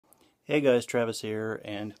Hey guys, Travis here,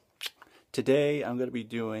 and today I'm going to be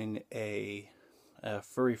doing a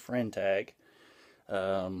furry friend tag.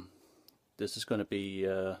 This is going to be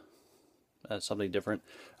something different.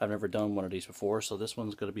 I've never done one of these before, so this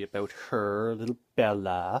one's going to be about her, little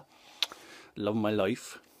Bella. Love of my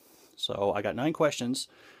life. So I got 9 questions,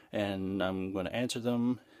 and I'm going to answer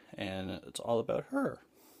them, and it's all about her.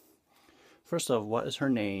 First off, what is her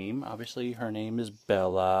name? Obviously, her name is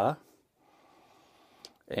Bella.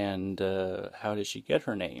 And how did she get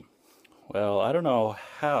her name? Well, I don't know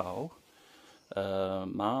how.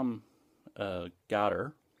 Mom got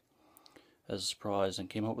her as a surprise and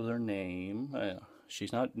came up with her name.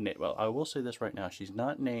 She's not, well, I will say this right now. She's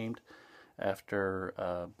not named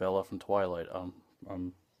after Bella from Twilight.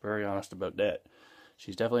 I'm very honest about that.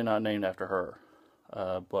 She's definitely not named after her.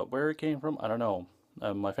 But where it came from, I don't know.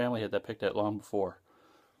 My family had that picked out long before.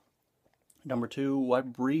 Number 2,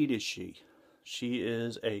 what breed is she? She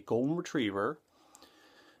is a golden retriever,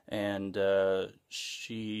 and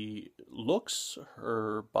she looks,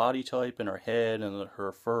 her body type and her head and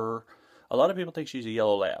her fur, a lot of people think she's a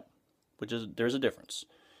yellow lab, which is, there's a difference.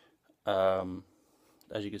 As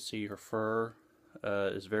you can see, her fur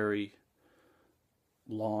is very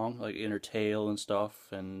long, like in her tail and stuff,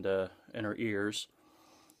 and in her ears.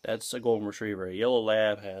 That's a golden retriever. A yellow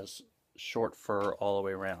lab has short fur all the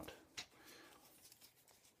way around.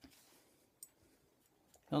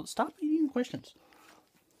 Now, stop eating questions.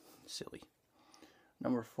 Silly.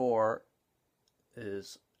 Number 4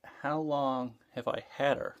 is, how long have I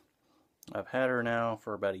had her? I've had her now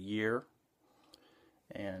for about a year.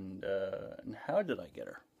 And how did I get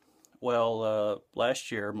her? Well,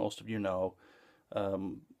 last year, most of you know,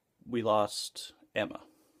 we lost Emma,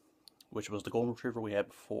 which was the golden retriever we had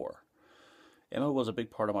before. Emma was a big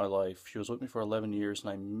part of my life. She was with me for 11 years, and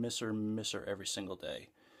I miss her every single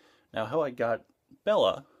day. Now, how I got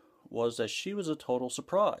Bella was that she was a total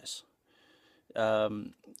surprise.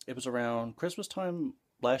 It was around Christmas time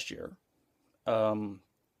last year.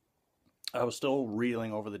 I was still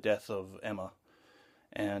reeling over the death of Emma,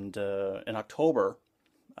 and in October,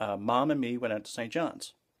 Mom and me went out to St.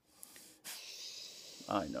 John's.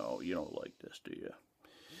 I know, you don't like this, do you?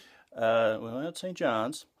 We went out to St.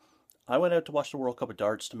 John's. I went out to watch the World Cup of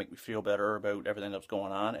Darts to make me feel better about everything that was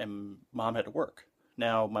going on, and Mom had to work.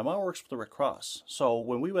 Now, my mom works for the Red Cross, so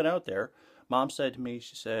when we went out there, Mom said to me,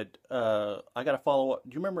 she said, I got to follow up.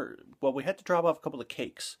 Do you remember, well, we had to drop off a couple of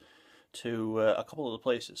cakes to a couple of the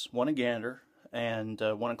places, one in Gander and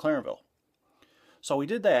one in Clarenville. So we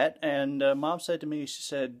did that, and Mom said to me, she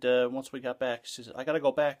said, once we got back, she said, I got to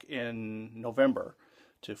go back in November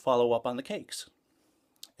to follow up on the cakes.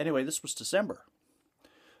 Anyway, this was December.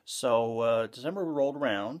 So December rolled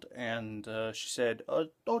around, and she said, oh,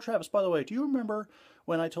 Travis, by the way, do you remember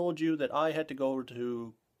when I told you that I had to go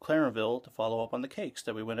to Clarenville to follow up on the cakes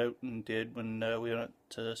that we went out and did when we went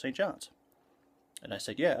to St. John's? And I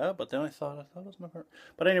said, yeah, but then I thought it was never.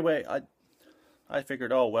 But anyway, I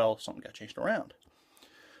figured, oh, well, something got changed around.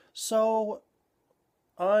 So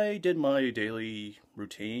I did my daily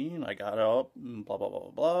routine. I got up, and blah, blah, blah, blah,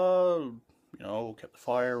 blah. You know, kept the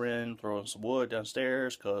fire in, throwing some wood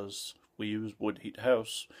downstairs because we use wood to heat the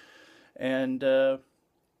house. And turned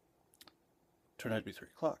out to be 3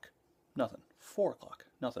 o'clock. Nothing. 4 o'clock.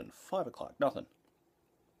 Nothing. 5 o'clock. Nothing.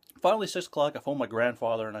 Finally, 6 o'clock, I phoned my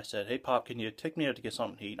grandfather and I said, hey, Pop, can you take me out to get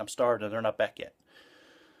something to eat? I'm starving and they're not back yet.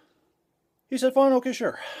 He said, fine, okay,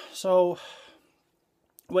 sure. So,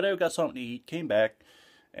 went out, got something to eat, came back,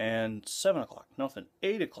 and 7 o'clock, nothing.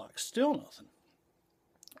 8 o'clock, still nothing.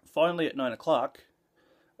 Finally, at 9 o'clock,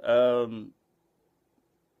 they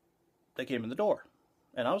came in the door.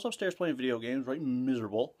 And I was upstairs playing video games, right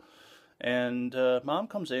miserable. And Mom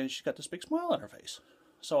comes in, she's got this big smile on her face.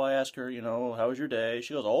 So I asked her, you know, how was your day?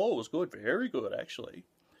 She goes, oh, it was good, very good, actually.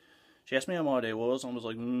 She asked me how my day was, and I was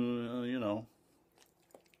like, you know.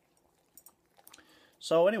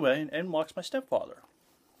 So anyway, in walks my stepfather.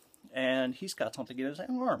 And he's got something in his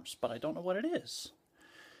arms, but I don't know what it is.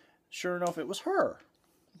 Sure enough, it was her.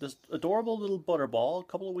 This adorable little butterball, a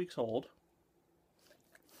couple of weeks old.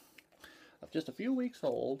 Just a few weeks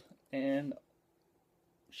old, and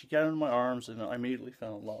she got into my arms, and I immediately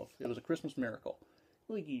fell in love. It was a Christmas miracle.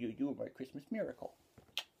 You were my Christmas miracle.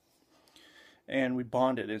 And we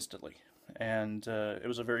bonded instantly. And it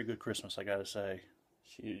was a very good Christmas, I gotta say.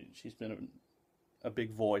 She's been a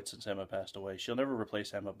big void since Emma passed away. She'll never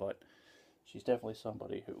replace Emma, but she's definitely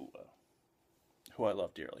somebody who I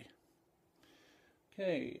love dearly.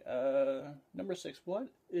 Okay, number 6. What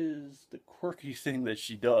is the quirky thing that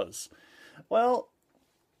she does? Well,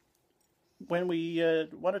 when we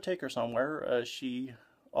want to take her somewhere, she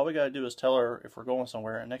All we got to do is tell her if we're going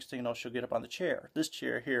somewhere, and next thing you know, she'll get up on the chair. This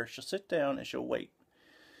chair here, she'll sit down and she'll wait.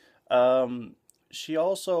 She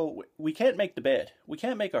also, we can't make the bed. We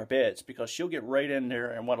can't make our beds because she'll get right in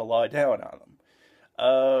there and want to lie down on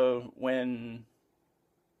them. When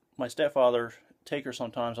my stepfather take her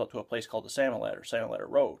sometimes up to a place called the Salmon Ladder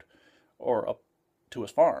Road, or up to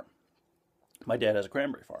his farm. My dad has a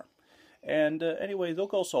cranberry farm. And anyway, they'll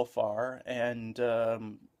go so far, and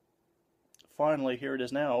finally, here it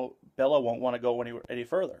is now, Bella won't want to go any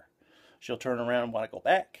further. She'll turn around and want to go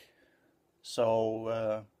back.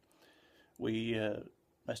 So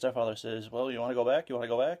my stepfather says, well, you want to go back? You want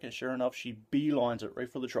to go back? And sure enough, she beelines it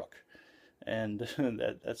right for the truck. And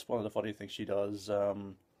that's one of the funny things she does.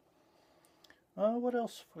 What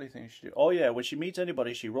else funny things she do? Oh yeah, when she meets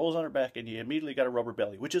anybody, she rolls on her back and you immediately got a rubber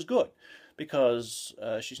belly, which is good because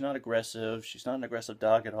she's not aggressive. She's not an aggressive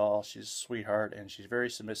dog at all. She's a sweetheart and she's very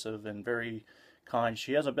submissive and very kind.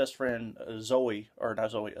 She has a best friend, Sophie,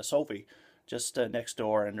 just next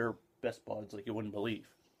door, and they're best buds like you wouldn't believe.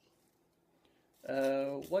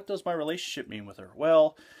 What does my relationship mean with her?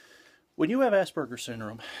 Well, when you have Asperger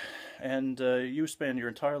syndrome and you spend your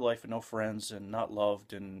entire life with no friends and not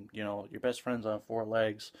loved, and you know your best friend's on four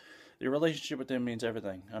legs, your relationship with them means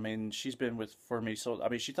everything. I mean, she's been for me. So I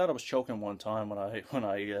mean, she thought I was choking one time when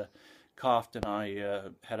I coughed and I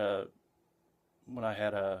had a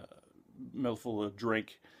mouthful of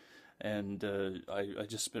drink, and I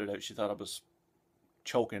just spit it out. She thought I was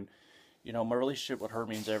choking. You know, my relationship with her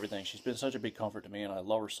means everything. She's been such a big comfort to me, and I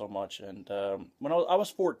love her so much. And when I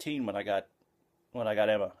was 14 when I got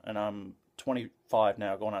Emma, and I'm 25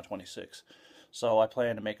 now, going on 26. So I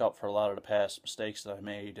plan to make up for a lot of the past mistakes that I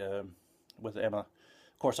made with Emma.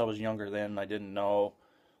 Of course, I was younger then; I didn't know.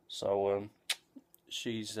 So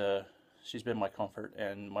she's been my comfort,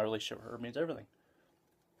 and my relationship with her means everything.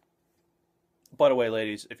 By the way,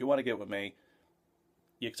 ladies, if you want to get with me,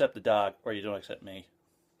 you accept the dog or you don't accept me.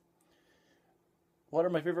 What are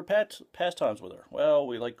my favorite pastimes with her? Well,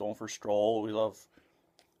 we like going for a stroll. We love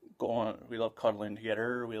cuddling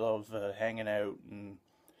together. We love hanging out and,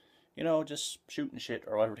 you know, just shooting shit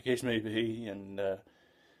or whatever the case may be. And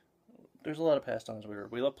there's a lot of pastimes with her.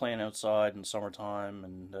 We love playing outside in summertime.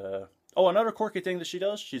 And oh, another quirky thing that she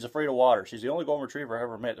does, she's afraid of water. She's the only golden retriever I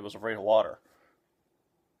ever met that was afraid of water.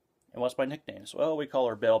 And what's my nicknames? Well, we call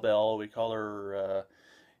her Bell Bell. We call her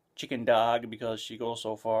Chicken Dog because she goes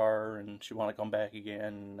so far and she want to come back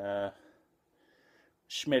again.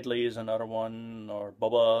 Schmidley is another one, or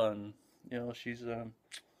Bubba, and you know she's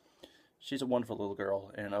a wonderful little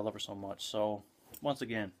girl, and I love her so much. So once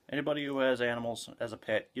again, anybody who has animals as a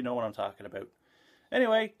pet, you know what I'm talking about.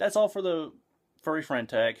 Anyway, that's all for the Furry Friend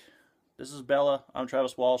Tag. This is Bella. I'm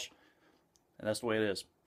Travis Walsh, and that's the way it is.